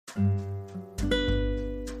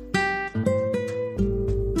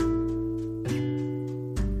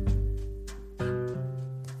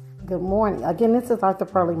Good morning. Again, this is Arthur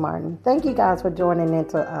Pearlie Martin. Thank you guys for joining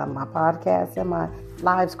into my podcast and my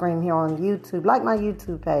live stream here on YouTube. Like my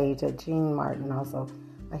YouTube page at Jean Martin. Also,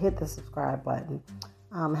 hit the subscribe button.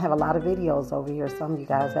 I have a lot of videos over here. Some of you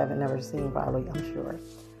guys haven't never seen, probably, I'm sure.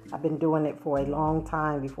 I've been doing it for a long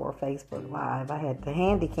time before Facebook Live. I had the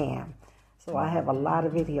handy cam. So I have a lot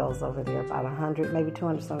of videos over there, about 100, maybe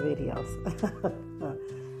 200 some videos.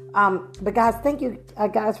 But guys, thank you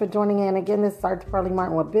guys for joining in. Again, this is Arthur Pearlie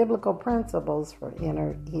Martin with Biblical Principles for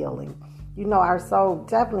Inner Healing. You know, our soul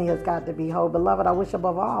definitely has got to be whole. Beloved, I wish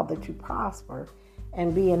above all that you prosper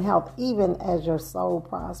and be in health, even as your soul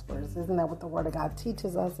prospers. Isn't that what the Word of God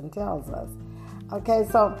teaches us and tells us? Okay,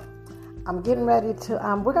 so I'm getting ready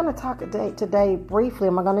to, we're going to talk today briefly.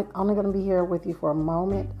 I'm only going to be here with you for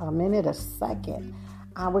a minute, a second.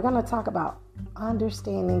 We're going to talk about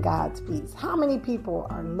understanding God's peace. How many people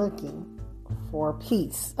are looking for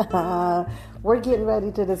peace? We're getting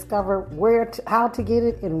ready to discover how to get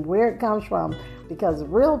it and where it comes from, because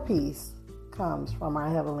real peace comes from our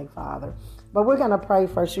Heavenly Father. But we're going to pray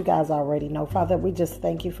first. You guys already know. Father, we just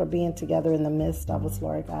thank you for being together in the midst of us,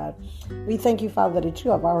 Lord God. We thank you, Father, that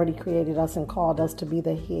you have already created us and called us to be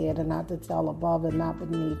the head and not the tail, above and not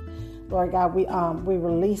beneath. Lord God, we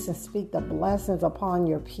release and speak the blessings upon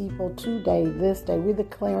your people today, this day. We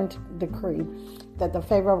declare and decree that the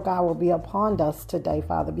favor of God will be upon us today,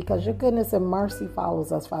 Father, because your goodness and mercy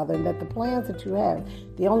follows us, Father, and that the plans that you have,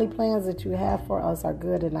 the only plans that you have for us are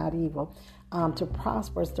good and not evil, to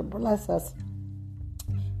prosper us, to bless us,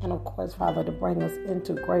 and of course, Father, to bring us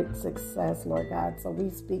into great success, Lord God. So we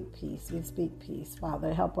speak peace. We speak peace,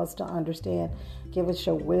 Father. Help us to understand. Give us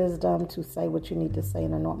your wisdom to say what you need to say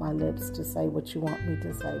and anoint my lips to say what you want me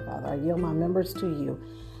to say, Father. I yield my members to you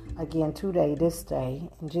again today, this day.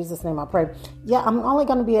 In Jesus' name I pray. Yeah, I'm only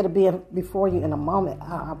going to be able to be before you in a moment.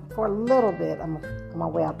 For a little bit, I'm on my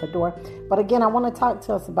way out the door. But again, I want to talk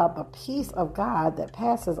to us about the peace of God that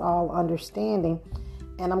passes all understanding.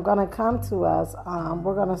 And I'm going to come to us,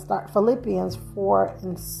 we're going to start Philippians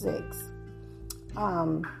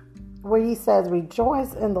 4:6, where he says,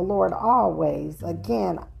 rejoice in the Lord always.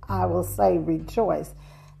 Again, I will say rejoice.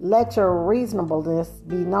 Let your reasonableness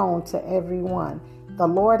be known to everyone. The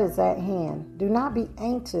Lord is at hand. Do not be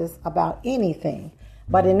anxious about anything,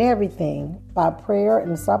 but in everything, by prayer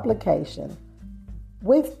and supplication,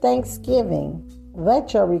 with thanksgiving,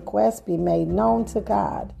 let your requests be made known to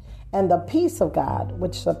God. And the peace of God,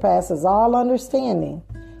 which surpasses all understanding,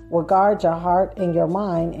 will guard your heart and your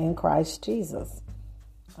mind in Christ Jesus.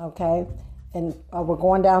 Okay? And we're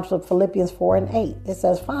going down to Philippians 4:8. It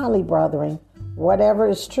says, finally, brethren, whatever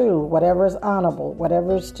is true, whatever is honorable,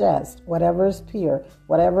 whatever is just, whatever is pure,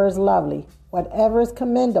 whatever is lovely, whatever is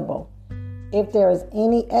commendable, if there is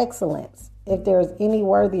any excellence, if there is any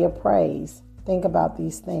worthy of praise, think about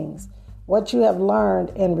these things. What you have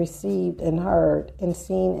learned and received and heard and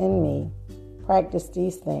seen in me, practice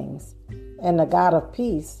these things, and the God of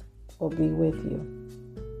peace will be with you.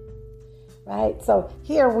 Right? So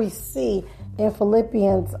here we see in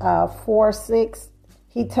Philippians 4:6,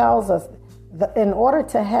 he tells us that in order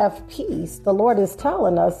to have peace, the Lord is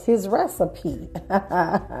telling us his recipe.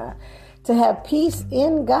 To have peace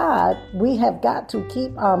in God, we have got to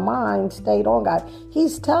keep our mind stayed on God.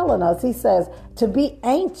 He's telling us, he says, to be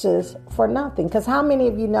anxious for nothing. Because how many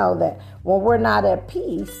of you know that when we're not at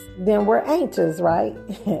peace, then we're anxious, right?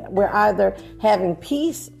 We're either having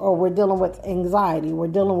peace or we're dealing with anxiety. We're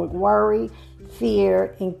dealing with worry,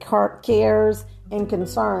 fear, and cares and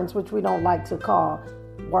concerns, which we don't like to call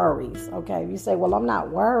worries. Okay, you say, well, I'm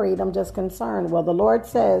not worried, I'm just concerned. Well, the Lord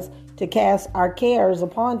says to cast our cares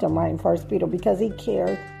upon him, right, in 1 Peter, because he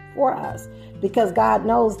cares for us. Because God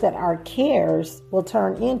knows that our cares will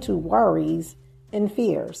turn into worries and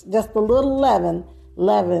fears. Just the little leaven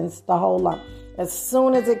leavens the whole lump. As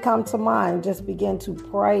soon as it comes to mind, just begin to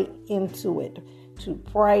pray into it, to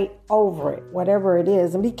pray over it, whatever it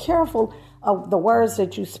is. And be careful of the words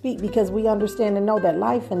that you speak, because we understand and know that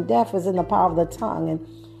life and death is in the power of the tongue. And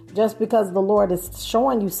just because the Lord is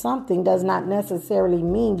showing you something does not necessarily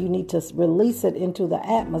mean you need to release it into the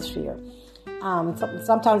atmosphere.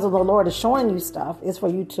 Sometimes when the Lord is showing you stuff, it's for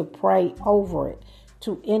you to pray over it,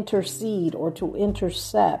 to intercede or to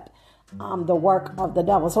intercept the work of the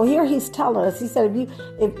devil. So here he's telling us, he said,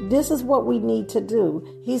 if this is what we need to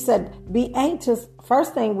do, he said, be anxious.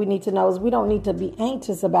 First thing we need to know is we don't need to be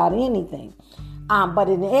anxious about anything. But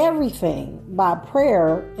in everything, by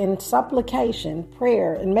prayer and supplication,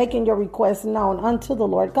 prayer and making your requests known unto the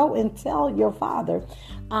Lord, go and tell your Father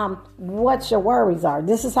what your worries are.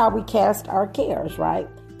 This is how we cast our cares, right?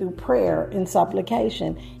 through prayer and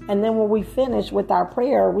supplication. And then when we finish with our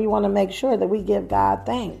prayer, we want to make sure that we give God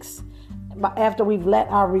thanks. After we've let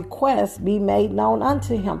our requests be made known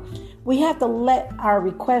unto him. We have to let our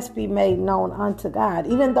requests be made known unto God,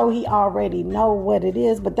 even though he already know what it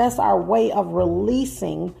is. But that's our way of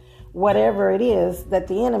releasing whatever it is that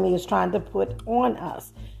the enemy is trying to put on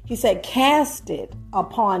us. He said, cast it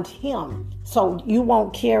upon him so you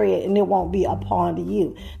won't carry it and it won't be upon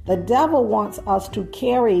you. The devil wants us to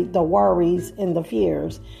carry the worries and the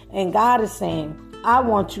fears. And God is saying, I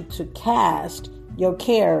want you to cast your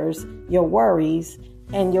cares, your worries,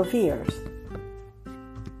 and your fears.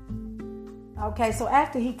 Okay, so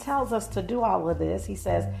after he tells us to do all of this, he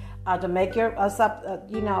says to make us up,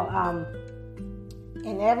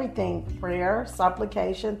 in everything, prayer,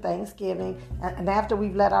 supplication, thanksgiving, and after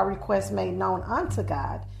we've let our requests made known unto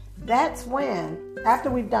God, that's when, after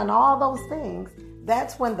we've done all those things,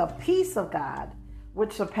 that's when the peace of God,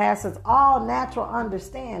 which surpasses all natural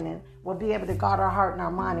understanding, will be able to guard our heart and our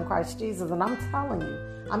mind in Christ Jesus. And I'm telling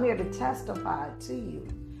you, I'm here to testify to you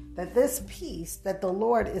that this peace that the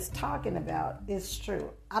Lord is talking about is true.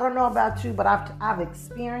 I don't know about you, but I've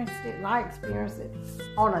experienced it, and I experience it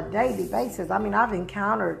on a daily basis. I mean, I've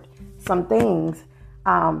encountered some things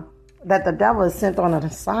that the devil has sent on an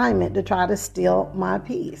assignment to try to steal my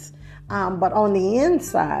peace. But on the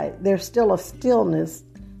inside, there's still a stillness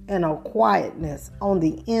and a quietness. On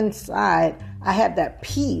the inside, I have that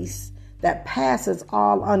peace that passes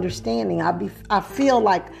all understanding. I feel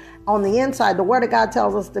like on the inside, the Word of God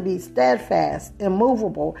tells us to be steadfast,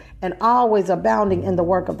 immovable, and always abounding in the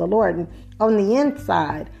work of the Lord. And on the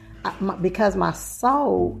inside, because my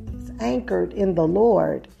soul is anchored in the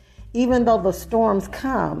Lord, even though the storms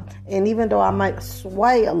come, and even though I might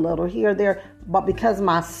sway a little here or there, but because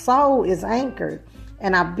my soul is anchored,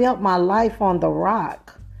 and I built my life on the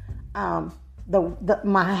rock,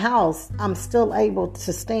 my house, I'm still able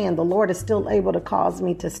to stand. The Lord is still able to cause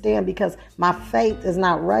me to stand because my faith is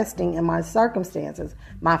not resting in my circumstances.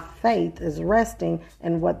 My faith is resting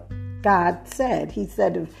in what God said. He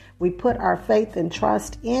said if we put our faith and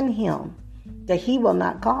trust in him, that he will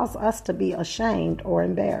not cause us to be ashamed or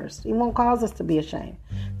embarrassed. He won't cause us to be ashamed.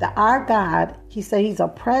 That our God, he said he's a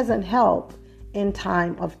present help in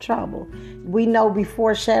time of trouble. We know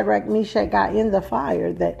before Shadrach, Meshach got in the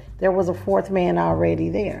fire that there was a fourth man already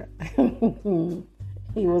there.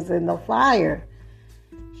 He was in the fire.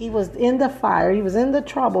 He was in the fire. He was in the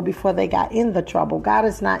trouble before they got in the trouble. God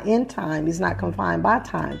is not in time. He's not confined by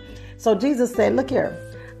time. So Jesus said, look here,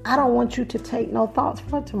 I don't want you to take no thoughts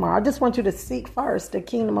for tomorrow. I just want you to seek first the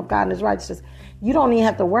kingdom of God and his righteousness. You don't even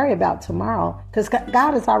have to worry about tomorrow because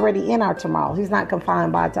God is already in our tomorrow. He's not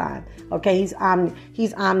confined by time. Okay, he's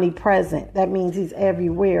omnipresent. That means he's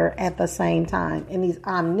everywhere at the same time. And he's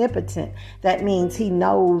omnipotent. That means he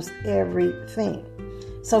knows everything.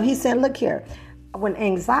 So he said, look here, when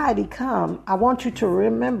anxiety comes, I want you to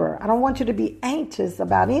remember, I don't want you to be anxious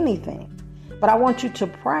about anything. But I want you to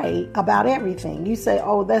pray about everything. You say,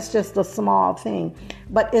 oh, that's just a small thing.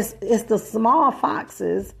 But it's the small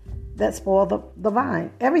foxes that spoil the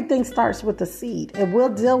vine. Everything starts with the seed. And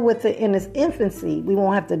we'll deal with it in its infancy. We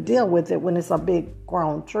won't have to deal with it when it's a big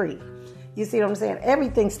grown tree. You see what I'm saying?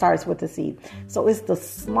 Everything starts with the seed. So it's the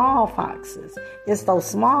small foxes. It's those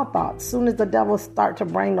small thoughts. As soon as the devil start to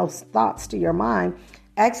bring those thoughts to your mind,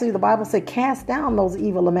 actually the Bible said cast down those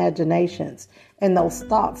evil imaginations and those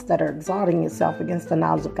thoughts that are exalting itself against the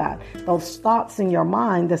knowledge of God. Those thoughts in your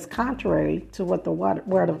mind that's contrary to what the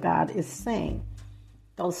Word of God is saying.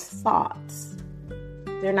 Those thoughts,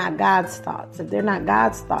 they're not God's thoughts. If they're not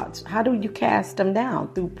God's thoughts, how do you cast them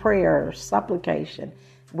down? Through prayer, supplication.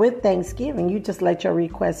 With thanksgiving, you just let your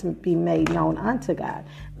requests be made known unto God.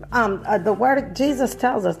 The word Jesus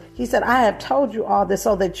tells us, he said, I have told you all this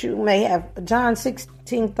so that you may have. John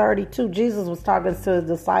 16:32, Jesus was talking to his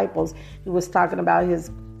disciples. He was talking about his,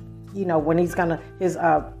 when he's his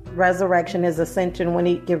resurrection, his ascension, when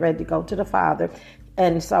he get ready to go to the Father.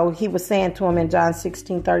 And so he was saying to him in John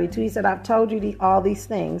 16:32, he said, I've told you all these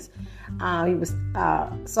things.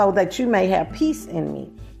 So that you may have peace in me.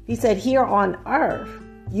 He said, here on earth,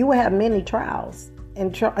 you will have many trials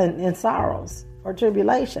and sorrows or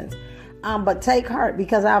tribulations. But take heart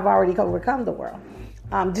because I've already overcome the world.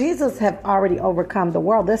 Jesus have already overcome the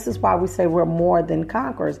world. This is why we say we're more than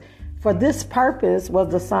conquerors. For this purpose was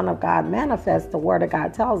the Son of God manifest. The Word of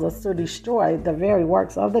God tells us to destroy the very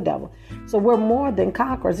works of the devil. So we're more than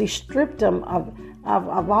conquerors. He stripped him of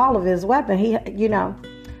all of his weapon.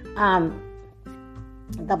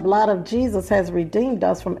 The blood of Jesus has redeemed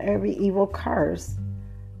us from every evil curse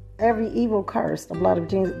every evil curse. The blood of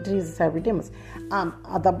Jesus has redeemed us.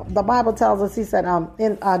 The Bible tells us, he said,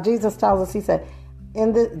 Jesus tells us, he said,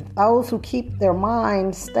 those who keep their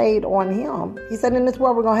mind stayed on him. He said, in this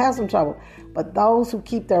world we're going to have some trouble. But those who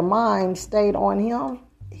keep their mind stayed on him,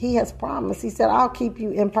 he has promised. He said, I'll keep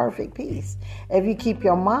you in perfect peace if you keep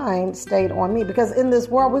your mind stayed on me. Because in this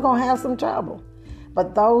world we're going to have some trouble.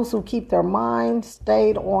 But those who keep their mind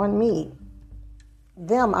stayed on me,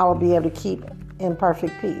 them I will be able to keep in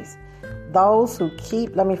perfect peace. Those who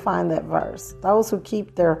keep, let me find that verse. Those who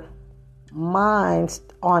keep their minds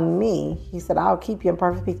on me, he said, I'll keep you in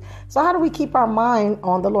perfect peace. So how do we keep our mind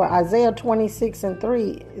on the Lord? Isaiah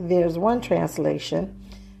 26:3, there's one translation.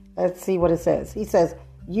 Let's see what it says. He says,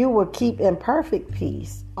 you will keep in perfect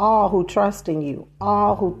peace all who trust in you,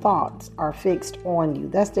 all whose thoughts are fixed on you.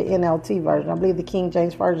 That's the NLT version. I believe the King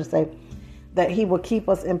James Version say that he will keep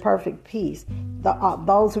us in perfect peace.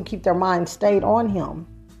 Those who keep their mind stayed on him,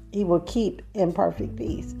 he will keep in perfect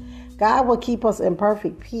peace. God will keep us in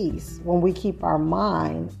perfect peace when we keep our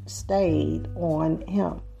mind stayed on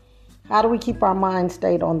him. How do we keep our mind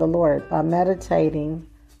stayed on the Lord? By meditating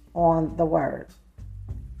on the word.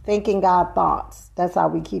 Thinking God thoughts. That's how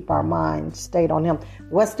we keep our mind stayed on him.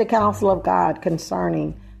 What's the counsel of God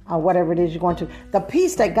concerning whatever it is you're going to? The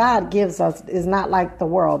peace that God gives us is not like the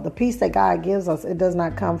world. The peace that God gives us, it does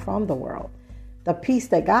not come from the world. The peace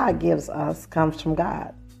that God gives us comes from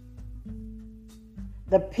God.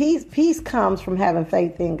 The peace comes from having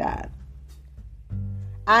faith in God.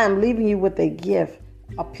 I am leaving you with a gift,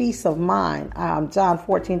 a peace of mind. John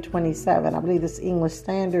 14:27. I believe this English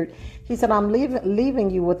Standard. He said, I'm leaving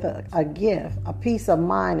you with a gift, a peace of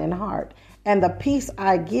mind and heart. And the peace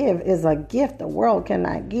I give is a gift the world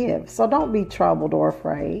cannot give. So don't be troubled or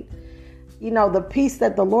afraid. You know, the peace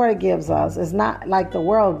that the Lord gives us is not like the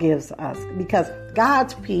world gives us, because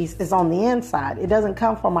God's peace is on the inside. It doesn't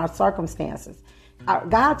come from our circumstances.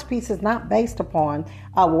 God's peace is not based upon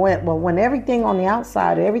when everything on the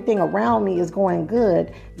outside, everything around me is going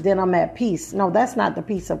good, then I'm at peace. No, that's not the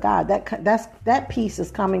peace of God. That peace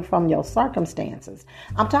is coming from your circumstances.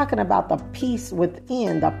 I'm talking about the peace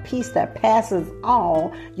within, the peace that passes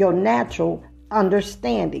all your natural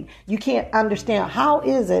understanding. You can't understand, how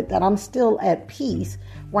is it that I'm still at peace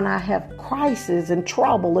when I have crisis and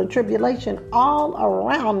trouble and tribulation all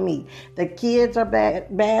around me? The kids are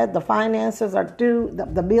bad, the finances are due,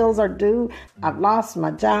 the bills are due, I've lost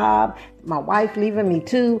my job, my wife leaving me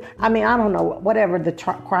too. I mean, I don't know, whatever the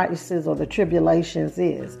crisis or the tribulations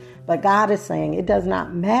is. But God is saying it does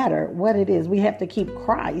not matter what it is. We have to keep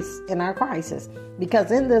Christ in our crisis,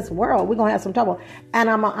 because in this world we're gonna have some trouble. And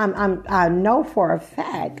I know for a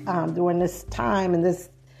fact during this time and this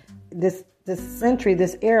century,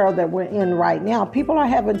 this era that we're in right now, people are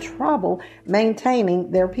having trouble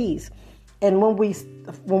maintaining their peace. And when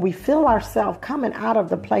we feel ourselves coming out of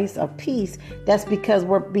the place of peace, that's because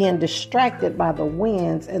we're being distracted by the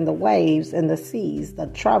winds and the waves and the seas, the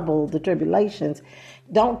trouble, the tribulations.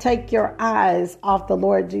 Don't take your eyes off the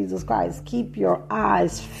Lord Jesus Christ. Keep your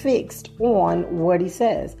eyes fixed on what he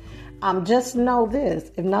says. Just know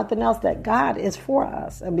this, if nothing else, that God is for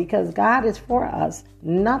us. And because God is for us,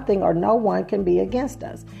 nothing or no one can be against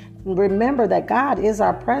us. Remember that God is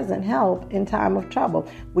our present help in time of trouble.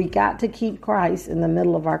 We got to keep Christ in the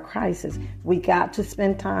middle of our crisis. We got to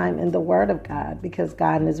spend time in the Word of God, because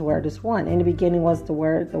God and his Word is one. In the beginning was the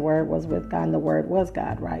Word was with God, and the Word was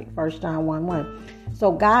God, right? 1 John 1:1.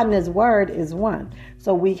 So God and his Word is one.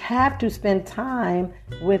 So we have to spend time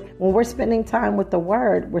when we're spending time with the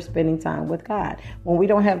Word, we're spending time with God. When we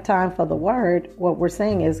don't have time for the Word, what we're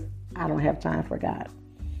saying is, I don't have time for God.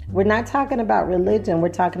 We're not talking about religion. We're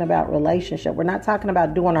talking about relationship. We're not talking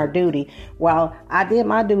about doing our duty. Well, I did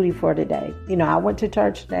my duty for today. You know, I went to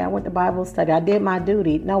church today. I went to Bible study. I did my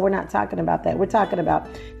duty. No, we're not talking about that. We're talking about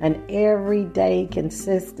an everyday,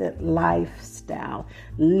 consistent lifestyle.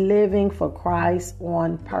 Living for Christ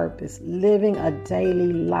on purpose. Living a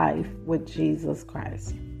daily life with Jesus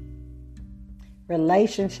Christ.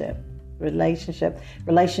 Relationship.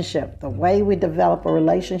 The way we develop a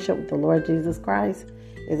relationship with the Lord Jesus Christ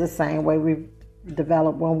is the same way we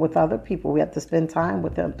develop one with other people. We have to spend time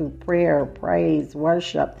with them through prayer, praise,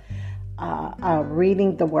 worship,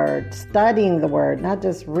 reading the Word, studying the Word, not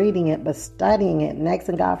just reading it, but studying it and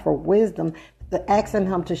asking God for wisdom, asking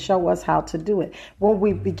him to show us how to do it. When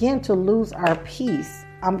we begin to lose our peace,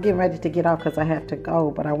 I'm getting ready to get off because I have to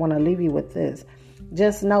go, but I want to leave you with this.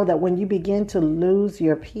 Just know that when you begin to lose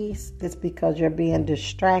your peace, it's because you're being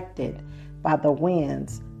distracted by the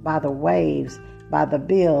winds, by the waves, by the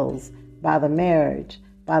bills, by the marriage,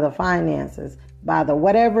 by the finances, by the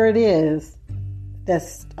whatever it is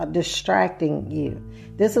that's distracting you.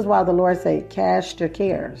 This is why the Lord said, cast your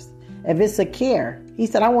cares. If it's a care, he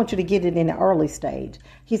said, I want you to get it in the early stage.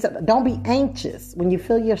 He said, don't be anxious. When you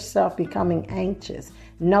feel yourself becoming anxious,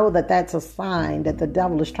 know that that's a sign that the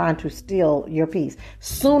devil is trying to steal your peace.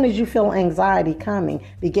 Soon as you feel anxiety coming,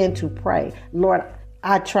 begin to pray. Lord,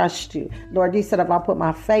 I trust you. Lord, you said if I put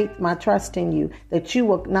my faith, my trust in you, that you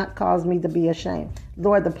will not cause me to be ashamed.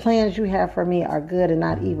 Lord, the plans you have for me are good and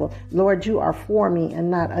not evil. Lord, you are for me and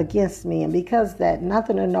not against me. And because that,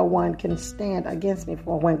 nothing and no one can stand against me.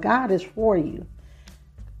 For when God is for you,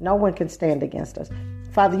 no one can stand against us.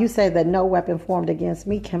 Father, you say that no weapon formed against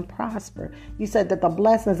me can prosper. You said that the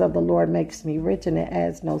blessings of the Lord makes me rich and it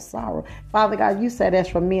adds no sorrow. Father God, you said as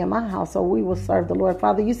for me and my house, so we will serve the Lord.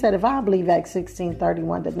 Father, you said if I believe Acts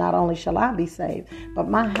 16:31, that not only shall I be saved, but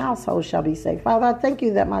my household shall be saved. Father, I thank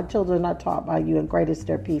you that my children are taught by you and great is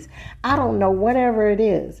their peace. I don't know whatever it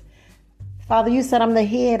is. Father, you said I'm the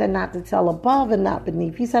head and not the tail, above and not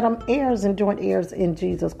beneath. He said I'm heirs and joint heirs in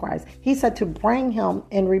Jesus Christ. He said to bring him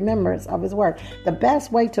in remembrance of his word. The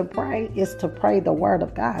best way to pray is to pray the word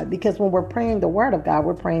of God, because when we're praying the word of God,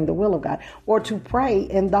 we're praying the will of God, or to pray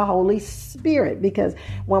in the Holy Spirit, because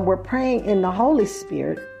when we're praying in the Holy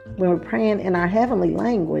Spirit, when we're praying in our heavenly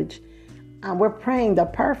language, we're praying the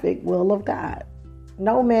perfect will of God.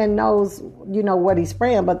 No man knows, what he's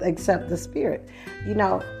praying, but except the Spirit,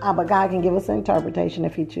 but God can give us an interpretation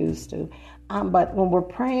if he chooses to. But when we're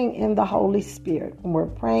praying in the Holy Spirit, when we're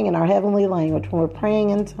praying in our heavenly language, when we're praying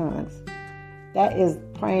in tongues, that is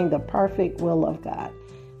praying the perfect will of God.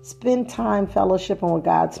 Spend time fellowshipping with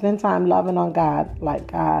God. Spend time loving on God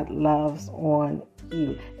like God loves on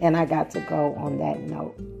you. And I got to go on that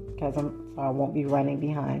note because I won't be running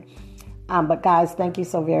behind. But guys, thank you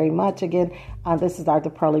so very much. Again, this is Dr.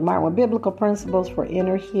 Pearlie Martin with Biblical Principles for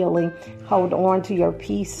Inner Healing. Hold on to your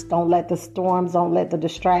peace. Don't let the storms, don't let the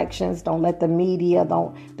distractions, don't let the media,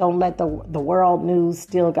 don't let the world news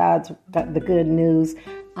steal the good news.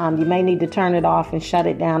 You may need to turn it off and shut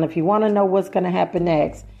it down. If you want to know what's going to happen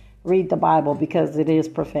next, read the Bible because it is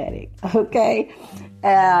prophetic. Okay.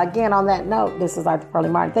 Again, on that note, this is Dr. Pearlie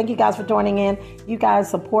Martin. Thank you guys for joining in. You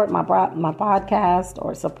guys support my podcast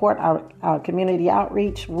or support our community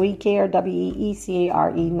outreach. We Care, WEECARE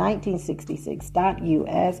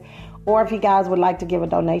 1966.us. Or if you guys would like to give a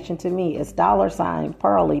donation to me, it's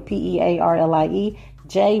 $Pearlie, PEARLIE,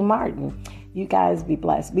 J Martin. You guys be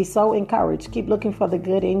blessed. Be so encouraged. Keep looking for the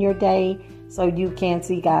good in your day so you can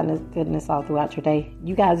see God's goodness all throughout your day.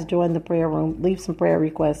 You guys join the prayer room. Leave some prayer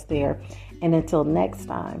requests there. And until next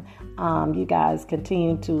time, you guys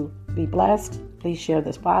continue to be blessed. Please share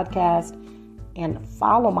this podcast and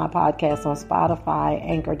follow my podcast on Spotify,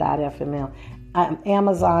 Anchor.fm,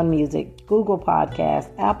 Amazon Music, Google Podcasts,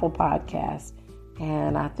 Apple Podcasts,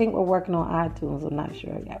 and I think we're working on iTunes. I'm not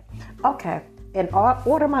sure yet. Okay. And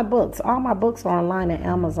order my books. All my books are online at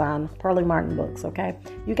Amazon, Pearlie Martin Books, okay?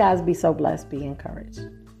 You guys be so blessed. Be encouraged.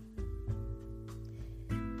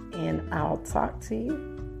 And I'll talk to you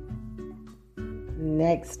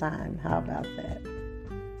next time. How about that?